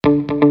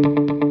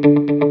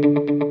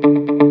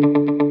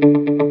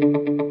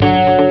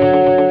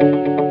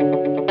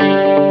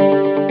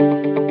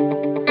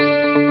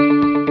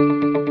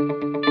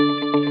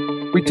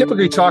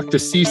typically talk to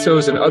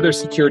CISOs and other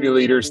security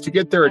leaders to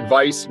get their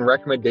advice and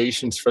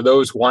recommendations for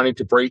those wanting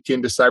to break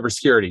into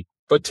cybersecurity.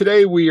 But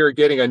today we are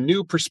getting a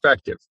new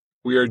perspective.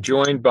 We are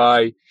joined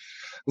by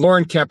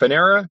Lauren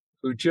Campanara,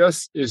 who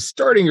just is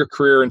starting her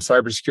career in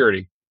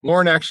cybersecurity.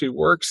 Lauren actually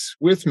works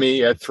with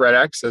me at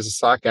ThreatX as a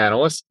SOC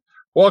analyst.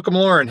 Welcome,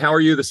 Lauren. How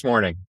are you this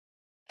morning?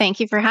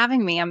 Thank you for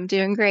having me. I'm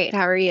doing great.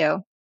 How are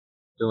you?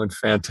 Doing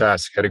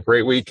fantastic. Had a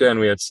great weekend.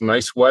 We had some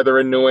nice weather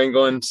in New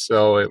England,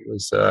 so it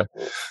was a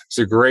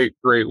great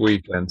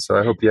weekend. So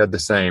I hope you had the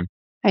same.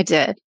 I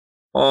did.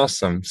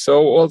 Awesome.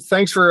 So, well,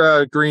 thanks for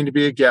agreeing to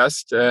be a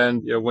guest.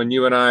 And when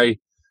you and I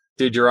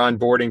did your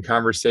onboarding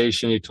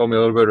conversation, you told me a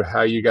little bit of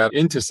how you got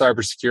into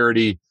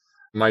cybersecurity.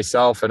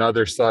 Myself and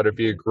others thought it'd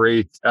be a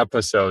great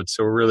episode.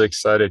 So we're really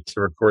excited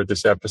to record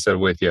this episode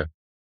with you.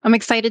 I'm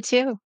excited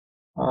too.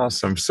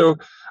 Awesome. So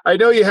I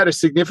know you had a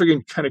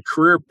significant kind of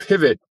career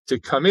pivot to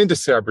come into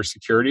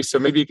cybersecurity. So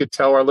maybe you could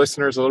tell our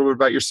listeners a little bit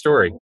about your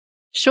story.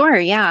 Sure.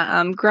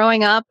 Yeah.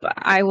 Growing up,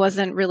 I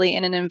wasn't really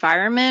in an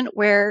environment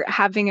where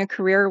having a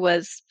career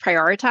was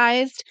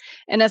prioritized.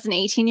 And as an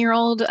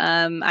 18-year-old,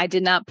 I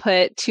did not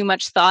put too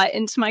much thought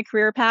into my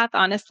career path,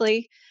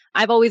 honestly.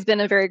 I've always been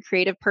a very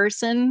creative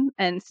person.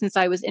 And since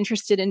I was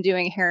interested in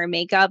doing hair and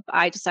makeup,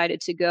 I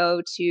decided to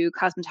go to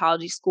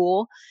cosmetology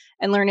school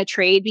and learn a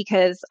trade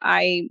because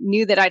I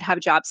knew that I'd have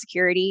job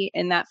security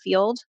in that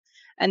field.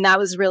 And that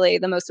was really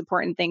the most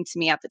important thing to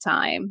me at the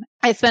time.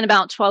 I spent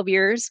about 12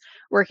 years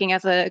working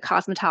as a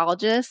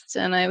cosmetologist,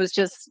 and I was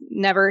just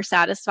never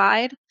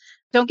satisfied.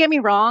 Don't get me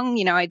wrong,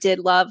 I did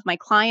love my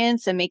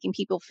clients and making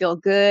people feel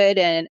good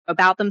and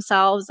about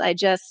themselves. I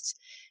just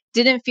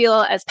didn't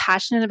feel as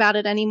passionate about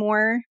it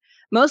anymore,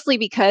 mostly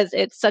because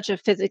it's such a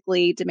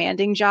physically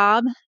demanding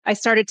job. I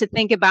started to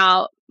think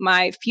about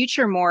my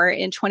future more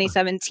in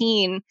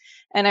 2017,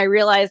 and I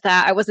realized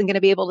that I wasn't going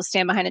to be able to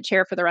stand behind a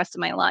chair for the rest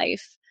of my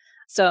life.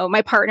 So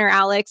my partner,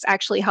 Alex,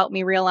 actually helped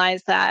me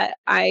realize that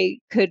I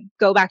could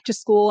go back to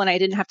school and I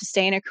didn't have to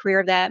stay in a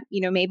career that,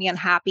 made me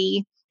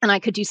unhappy, and I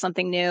could do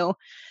something new.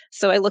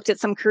 So I looked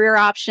at some career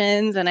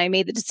options and I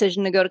made the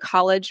decision to go to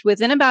college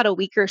within about a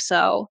week or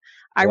so.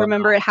 I Wow.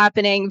 remember it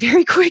happening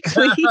very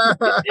quickly.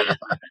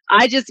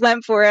 I just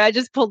went for it. I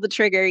just pulled the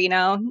trigger,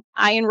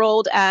 I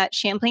enrolled at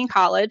Champlain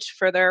College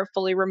for their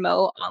fully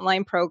remote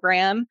online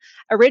program,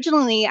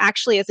 originally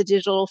actually as a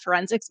digital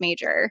forensics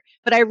major.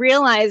 But I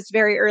realized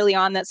very early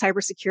on that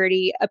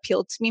cybersecurity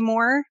appealed to me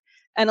more.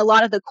 And a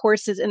lot of the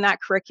courses in that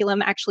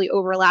curriculum actually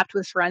overlapped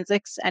with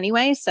forensics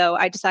anyway. So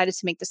I decided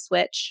to make the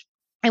switch.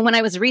 And when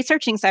I was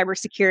researching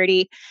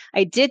cybersecurity,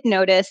 I did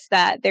notice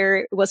that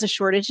there was a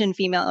shortage in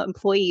female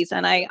employees.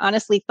 And I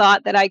honestly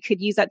thought that I could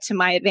use that to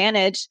my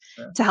advantage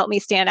to help me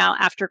stand out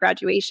after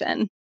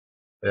graduation.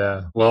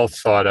 Yeah, well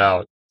thought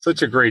out.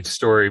 Such a great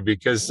story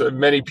because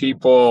many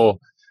people,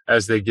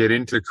 as they get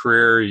into the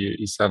career,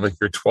 you sound like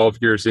you're 12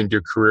 years into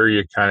your career,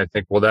 you kind of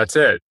think, well, that's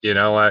it.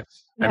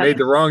 I made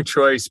the wrong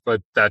choice,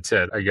 but that's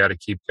it. I got to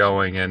keep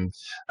going. And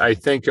I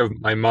think of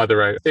my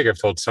mother. I think I've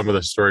told some of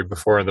the story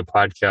before on the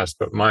podcast,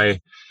 but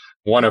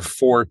one of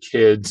four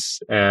kids,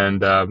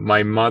 and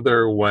my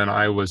mother, when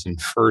I was in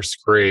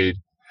first grade,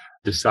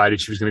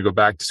 decided she was going to go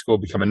back to school,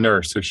 become a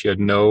nurse. So she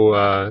had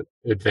no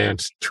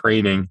advanced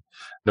training,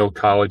 no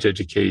college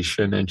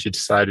education, and she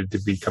decided to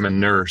become a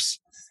nurse.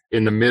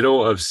 In the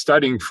middle of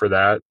studying for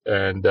that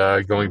and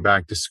going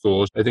back to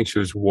school, I think she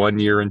was 1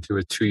 year into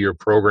a 2-year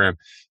program,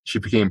 she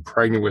became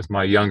pregnant with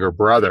my younger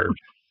brother.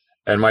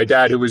 And my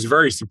dad, who was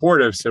very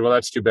supportive, said, well,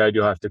 that's too bad.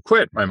 You'll have to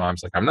quit. My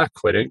mom's like, I'm not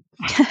quitting.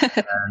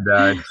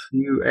 And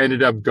she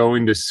ended up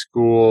going to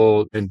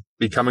school and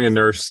becoming a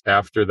nurse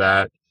after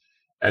that.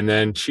 And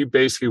then she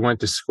basically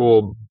went to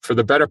school for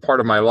the better part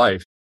of my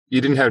life.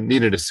 You didn't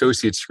need an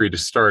associate's degree to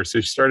start.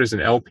 So she started as an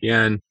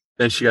LPN.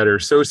 Then she got her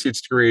associate's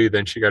degree.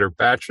 Then she got her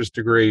bachelor's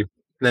degree.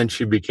 Then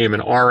she became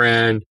an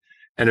RN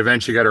and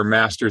eventually got her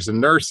master's in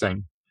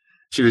nursing.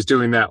 She was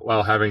doing that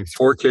while having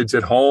 4 kids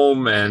at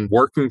home and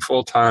working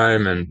full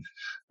time. And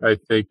I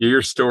think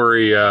your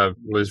story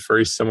was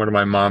very similar to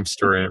my mom's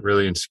story, and it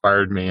really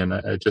inspired me. And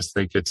I just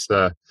think it's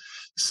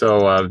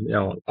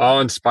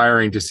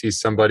awe-inspiring to see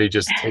somebody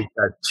just take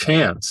that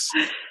chance.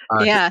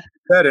 Yeah.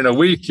 That in a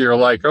week, you're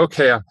like,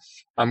 okay,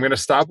 I'm going to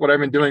stop what I've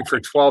been doing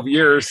for 12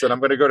 years and I'm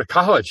going to go to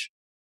college.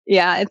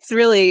 Yeah, it's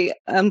really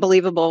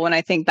unbelievable when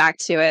I think back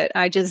to it.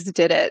 I just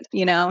did it,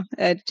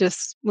 It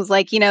just was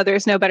like,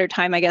 there's no better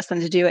time, I guess, than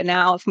to do it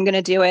now. If I'm going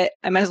to do it,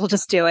 I might as well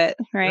just do it,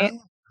 right? Yeah,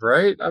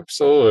 right?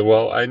 Absolutely.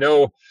 Well, I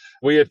know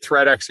we at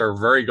ThreatX are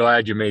very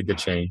glad you made the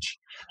change.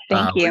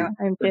 Thank you.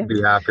 We'd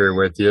be happier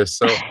with you.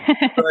 So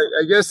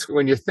I guess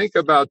when you think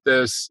about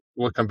this,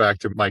 we'll come back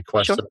to my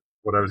question, Sure.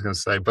 What I was going to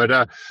say. But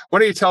why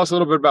don't you tell us a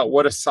little bit about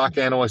what a SOC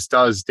analyst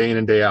does day in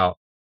and day out?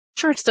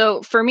 Sure.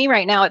 So for me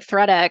right now at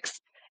ThreatX,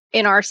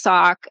 in our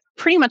SOC,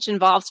 pretty much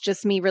involves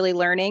just me really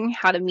learning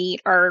how to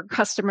meet our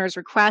customers'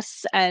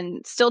 requests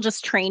and still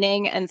just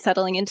training and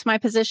settling into my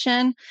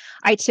position.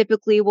 I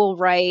typically will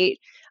write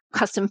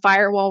custom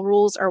firewall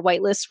rules or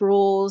whitelist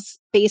rules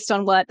based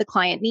on what the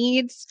client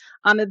needs.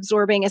 I'm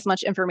absorbing as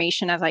much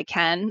information as I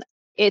can.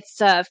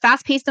 It's a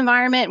fast-paced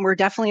environment, and we're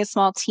definitely a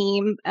small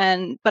team.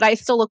 But I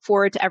still look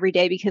forward to every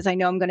day because I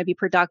know I'm going to be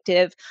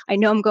productive. I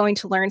know I'm going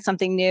to learn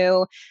something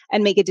new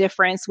and make a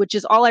difference, which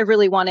is all I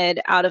really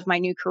wanted out of my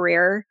new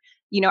career.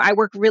 I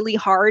work really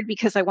hard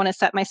because I want to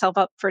set myself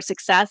up for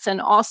success and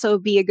also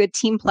be a good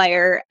team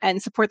player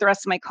and support the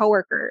rest of my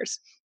coworkers.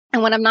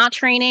 And when I'm not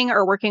training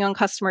or working on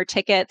customer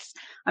tickets,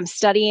 I'm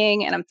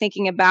studying and I'm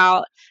thinking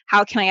about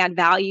how can I add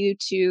value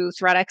to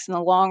ThreatX in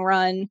the long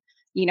run.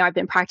 I've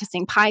been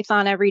practicing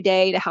Python every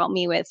day to help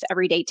me with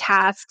everyday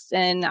tasks.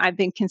 And I've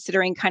been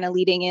considering kind of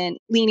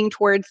leaning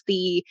towards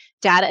the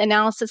data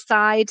analysis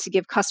side to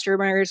give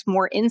customers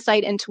more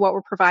insight into what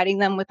we're providing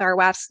them with our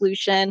WAF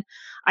solution.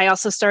 I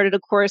also started a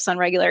course on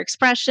regular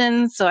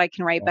expressions so I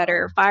can write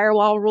better Wow.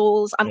 firewall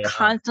rules. I'm Yeah.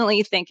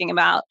 constantly thinking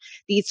about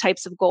these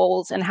types of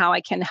goals and how I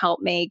can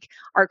help make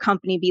our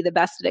company be the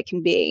best that it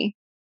can be.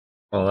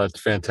 Well, that's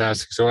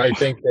fantastic. So I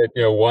think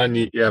that, one,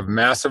 you have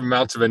massive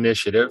amounts of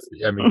initiative.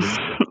 I mean,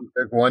 you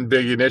took one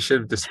big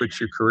initiative to switch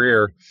your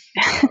career,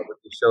 to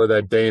show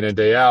that day in and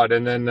day out.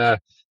 And then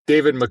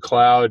David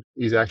McLeod,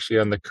 he's actually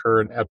on the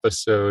current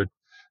episode,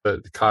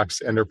 the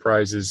Cox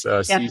Enterprises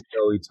Yep.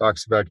 CISO. He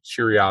talks about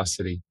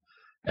curiosity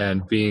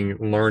and being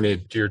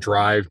learned, your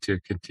drive to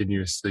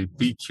continuously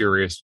be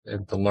curious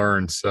and to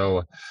learn.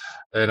 So,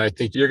 and I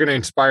think you're going to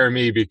inspire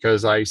me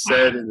because I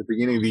said in the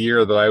beginning of the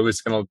year that I was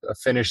going to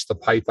finish the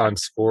Python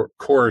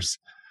course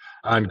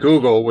on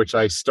Google, which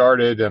I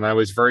started, and I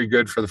was very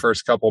good for the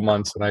first couple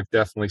months, and I've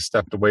definitely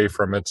stepped away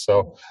from it.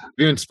 So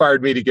you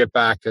inspired me to get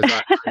back because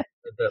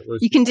that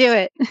was You can do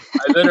it.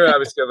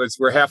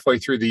 we're halfway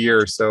through the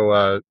year,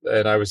 so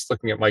and I was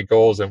looking at my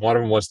goals, and one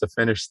of them was to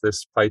finish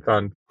this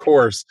Python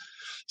course.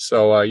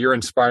 So you're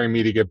inspiring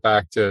me to get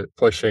back to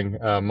pushing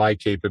my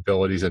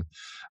capabilities, and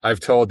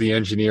I've told the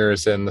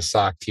engineers and the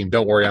SOC team,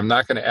 don't worry, I'm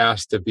not going to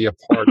ask to be a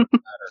part of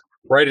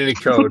write any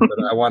code, but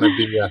I want to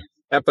be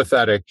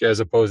empathetic as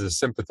opposed to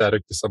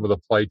sympathetic to some of the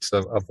plights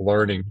of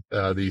learning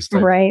these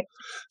types. Right.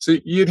 So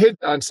you'd hit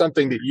on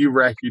something that you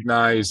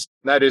recognize,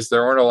 and that is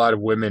there aren't a lot of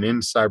women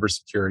in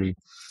cybersecurity.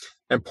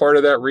 And part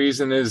of that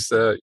reason is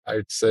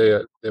I'd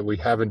say that we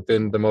haven't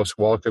been the most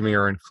welcoming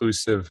or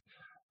inclusive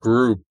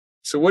group.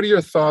 So what are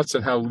your thoughts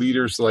on how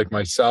leaders like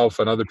myself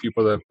and other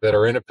people that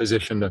are in a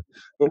position to,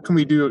 what can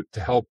we do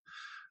to help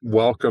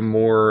welcome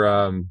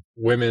more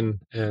women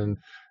and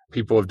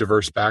people of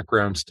diverse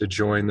backgrounds to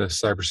join the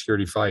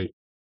cybersecurity fight?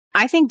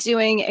 I think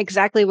doing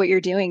exactly what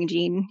you're doing,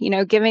 Gene,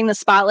 giving the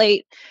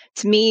spotlight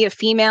to me, a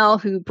female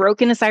who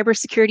broke into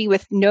cybersecurity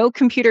with no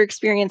computer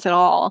experience at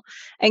all,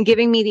 and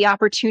giving me the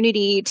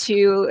opportunity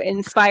to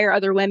inspire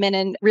other women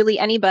and really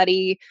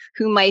anybody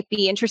who might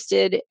be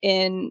interested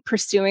in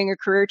pursuing a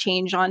career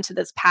change onto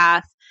this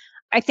path.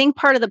 I think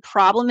part of the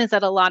problem is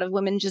that a lot of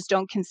women just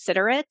don't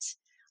consider it.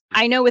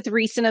 I know with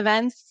recent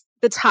events,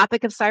 the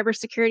topic of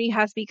cybersecurity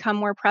has become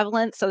more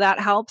prevalent, so that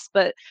helps.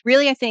 But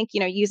really, I think,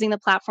 using the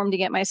platform to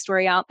get my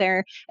story out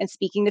there and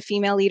speaking to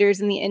female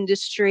leaders in the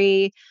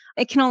industry,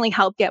 it can only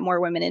help get more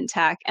women in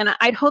tech. And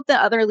I'd hope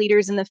that other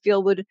leaders in the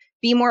field would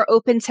be more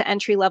open to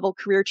entry level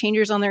career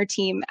changers on their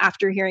team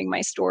after hearing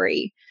my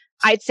story.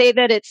 I'd say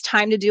that it's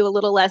time to do a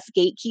little less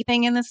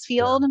gatekeeping in this Yeah,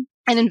 field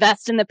and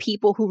invest in the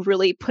people who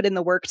really put in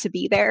the work to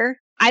be there.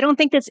 I don't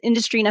think this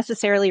industry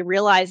necessarily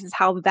realizes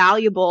how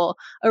valuable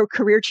a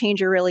career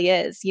changer really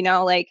is.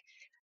 Like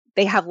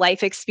they have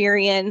life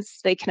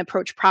experience, they can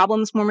approach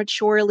problems more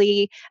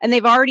maturely, and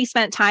they've already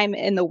spent time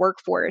in the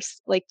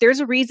workforce. Like there's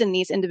a reason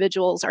these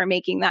individuals are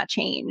making that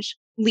change.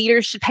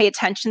 Leaders should pay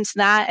attention to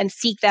that and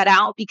seek that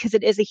out because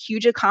it is a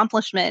huge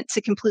accomplishment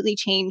to completely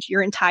change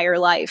your entire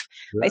life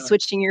by yeah,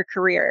 switching your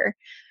career.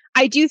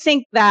 I do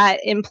think that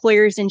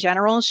employers in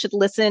general should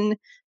listen,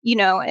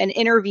 and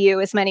interview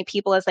as many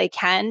people as they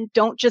can.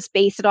 Don't just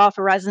base it off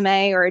a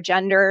resume or a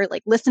gender.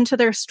 Like listen to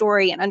their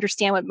story and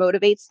understand what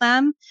motivates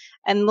them.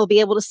 And they'll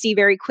be able to see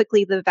very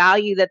quickly the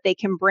value that they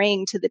can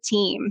bring to the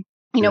team.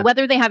 yeah,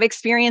 Whether they have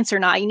experience or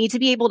not, you need to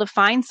be able to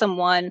find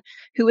someone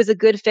who is a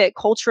good fit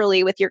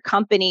culturally with your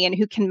company and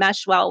who can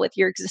mesh well with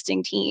your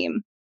existing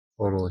team.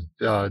 totally.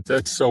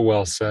 That's so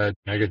well said.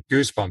 I get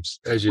goosebumps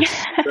as you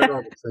said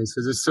all these things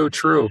because it's so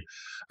true.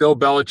 Bill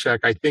Belichick,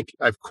 I think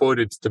I've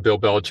quoted to Bill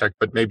Belichick,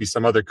 but maybe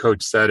some other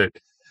coach said it.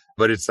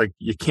 But it's like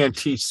you can't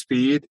teach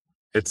speed.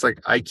 It's like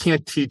I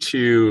can't teach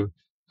you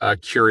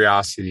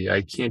curiosity.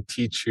 I can't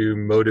teach you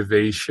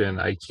motivation.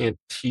 I can't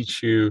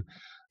teach you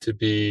to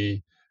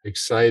be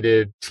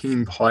excited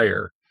team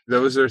player.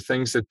 Those are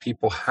things that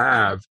people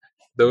have.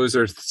 Those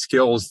are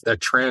skills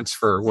that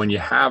transfer when you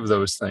have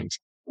those things.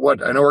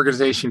 What an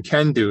organization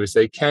can do is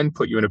they can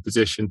put you in a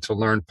position to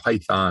learn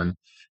Python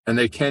and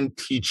they can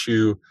teach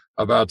you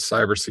about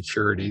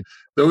cybersecurity.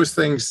 Those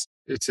things,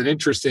 it's an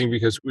interesting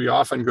because we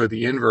often go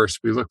the inverse.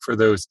 We look for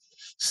those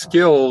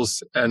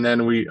skills and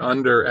then we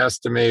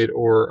underestimate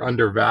or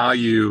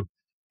undervalue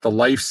the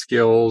life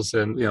skills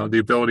and the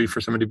ability for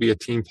somebody to be a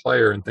team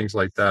player and things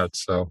like that.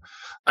 So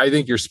I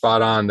think you're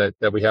spot on that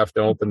we have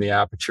to open the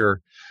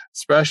aperture,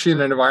 especially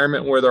in an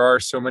environment where there are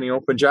so many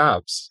open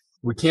jobs.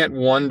 We can't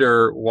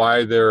wonder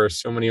why there are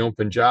so many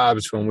open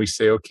jobs when we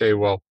say, okay,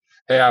 well,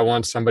 hey, I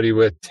want somebody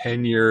with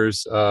 10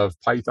 years of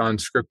Python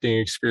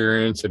scripting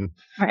experience and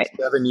Right.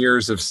 7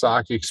 years of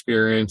SOC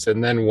experience,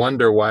 and then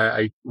wonder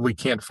why we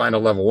can't find a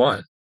level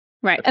one.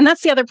 Right. And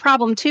that's the other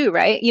problem too,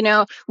 right?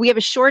 We have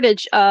a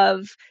shortage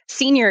of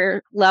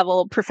senior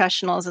level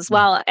professionals as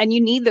well, and you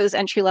need those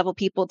entry level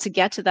people to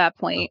get to that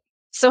point.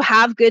 So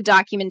have good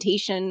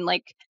documentation,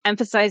 like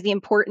emphasize the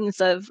importance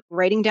of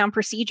writing down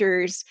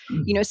procedures,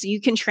 so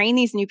you can train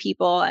these new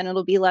people and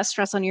it'll be less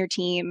stress on your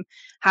team.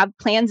 Have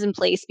plans in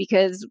place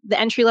because the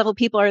entry level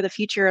people are the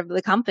future of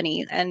the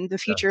company and the Yeah,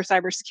 future of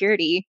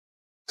cybersecurity.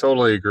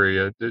 totally agree.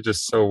 It's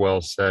just so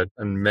well said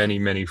on many,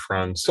 many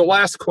fronts. So,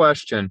 last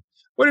question.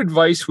 What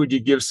advice would you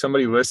give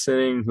somebody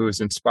listening who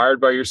is inspired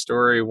by your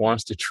story,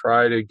 wants to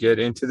try to get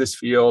into this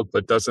field,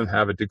 but doesn't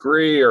have a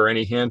degree or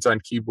any hands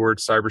on keyboard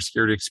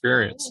cybersecurity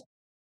experience?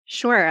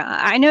 Sure.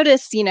 I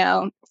notice,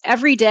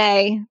 every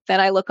day that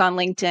I look on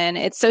LinkedIn,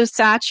 it's so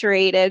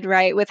saturated,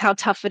 right, with how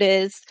tough it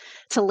is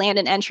to land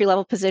an entry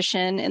level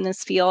position in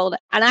this field.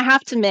 And I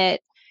have to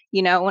admit,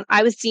 when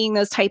I was seeing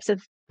those types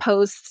of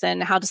posts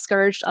and how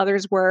discouraged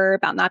others were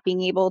about not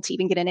being able to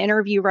even get an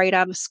interview right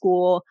out of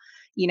school,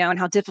 and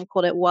how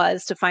difficult it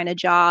was to find a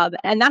job.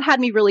 And that had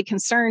me really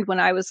concerned when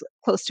I was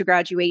close to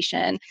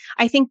graduation.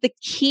 I think the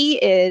key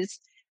is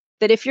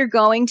that if you're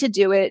going to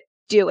do it.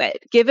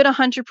 Give it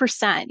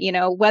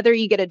 100%, whether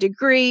you get a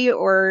degree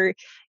or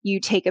you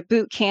take a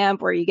boot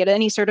camp or you get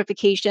any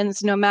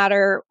certifications, no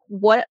matter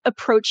what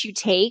approach you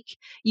take,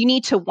 you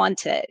need to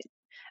want it.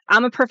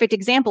 I'm a perfect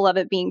example of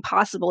it being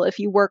possible. If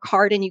you work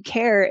hard and you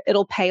care,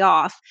 it'll pay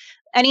off.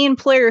 Any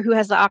employer who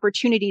has the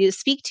opportunity to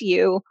speak to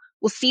you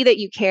will see that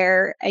you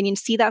care and you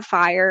see that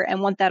fire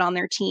and want that on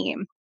their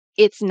team.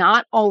 It's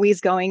not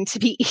always going to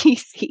be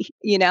easy.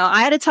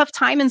 I had a tough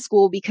time in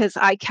school because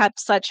I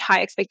kept such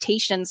high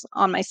expectations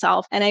on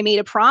myself. And I made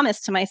a promise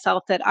to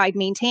myself that I'd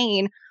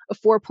maintain a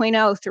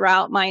 4.0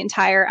 throughout my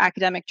entire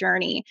academic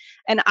journey.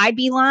 And I'd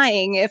be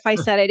lying if I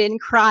said I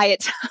didn't cry at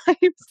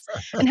times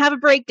and have a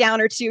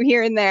breakdown or two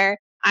here and there.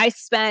 I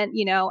spent,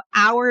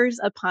 hours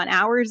upon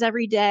hours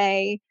every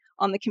day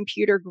on the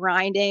computer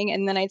grinding.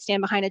 And then I'd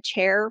stand behind a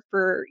chair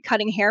for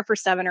cutting hair for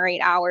 7 or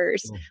 8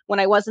 hours when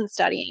I wasn't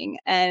studying.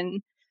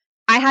 And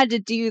I had to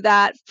do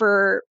that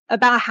for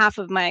about half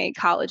of my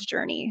college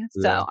journey.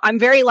 Yeah, So I'm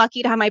very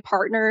lucky to have my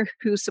partner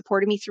who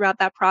supported me throughout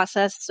that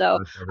process. So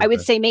that's I would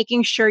everything. say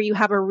making sure you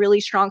have a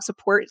really strong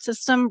support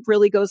system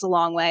really goes a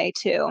long way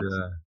too.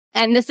 Yeah.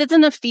 And this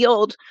isn't a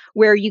field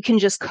where you can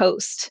just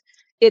coast.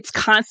 It's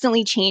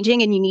constantly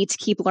changing and you need to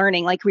keep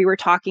learning, like we were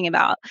talking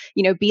about.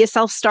 Be a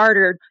self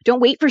starter.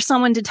 Don't wait for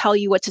someone to tell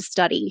you what to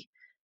study.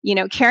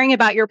 Caring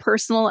about your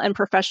personal and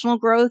professional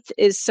growth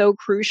is so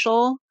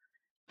crucial,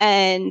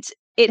 and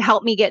it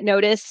helped me get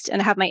noticed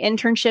and have my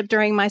internship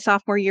during my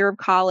sophomore year of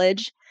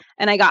college.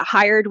 And I got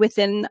hired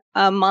within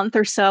a month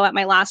or so at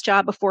my last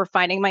job before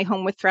finding my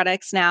home with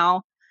ThreatX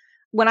now.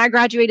 When I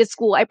graduated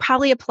school, I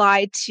probably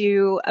applied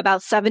to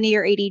about 70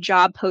 or 80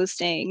 job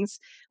postings,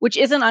 which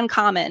isn't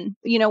uncommon.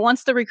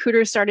 Once the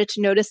recruiters started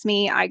to notice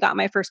me, I got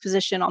my first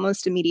position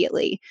almost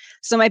immediately.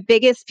 So my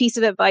biggest piece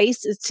of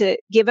advice is to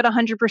give it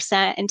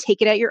 100% and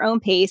take it at your own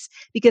pace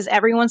because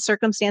everyone's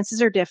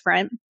circumstances are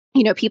different.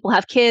 People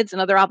have kids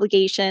and other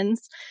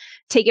obligations.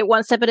 Take it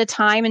one step at a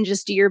time and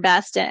just do your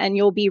best, and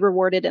you'll be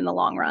rewarded in the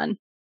long run.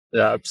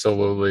 Yeah,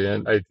 absolutely.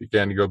 And I,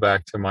 again, to go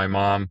back to my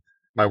mom,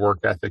 my work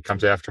ethic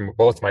comes after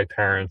both my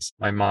parents.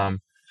 My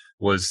mom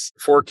was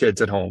four kids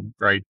at home,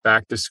 right?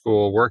 Back to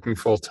school, working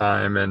full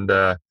time. And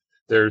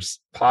there's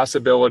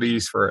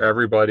possibilities for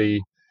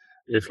everybody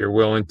if you're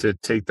willing to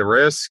take the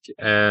risk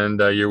and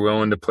you're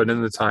willing to put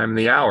in the time and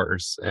the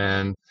hours.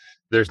 And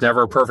there's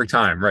never a perfect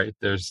time, right?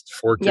 There's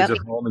four kids Yep.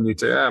 at home, and you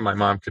say, yeah, my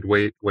mom could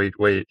wait.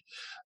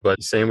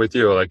 But same with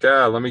you, like,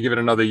 let me give it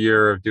another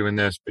year of doing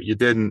this, but you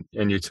didn't,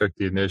 and you took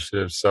the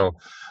initiative. So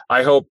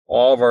I hope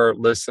all of our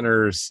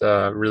listeners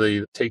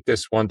really take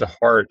this one to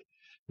heart.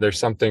 There's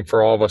something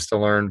for all of us to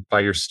learn by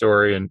your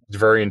story, and it's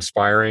very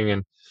inspiring.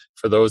 And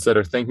for those that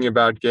are thinking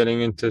about getting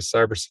into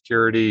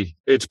cybersecurity,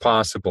 it's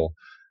possible.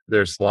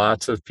 There's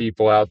lots of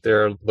people out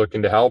there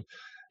looking to help.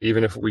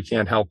 Even if we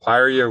can't help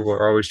hire you,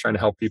 we're always trying to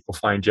help people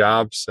find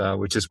jobs,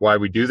 which is why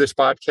we do this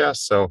podcast.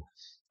 So,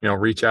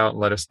 reach out and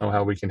let us know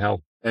how we can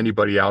help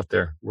anybody out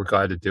there. We're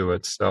glad to do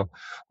it. So,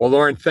 well,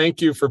 Lauren,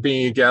 thank you for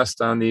being a guest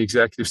on the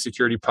Executive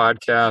Security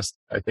Podcast.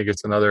 I think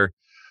it's another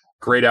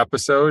great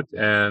episode,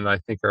 and I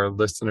think our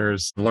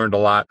listeners learned a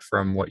lot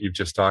from what you've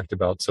just talked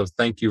about. So,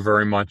 thank you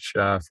very much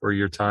for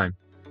your time.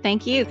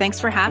 Thank you. Thanks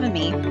for having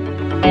me.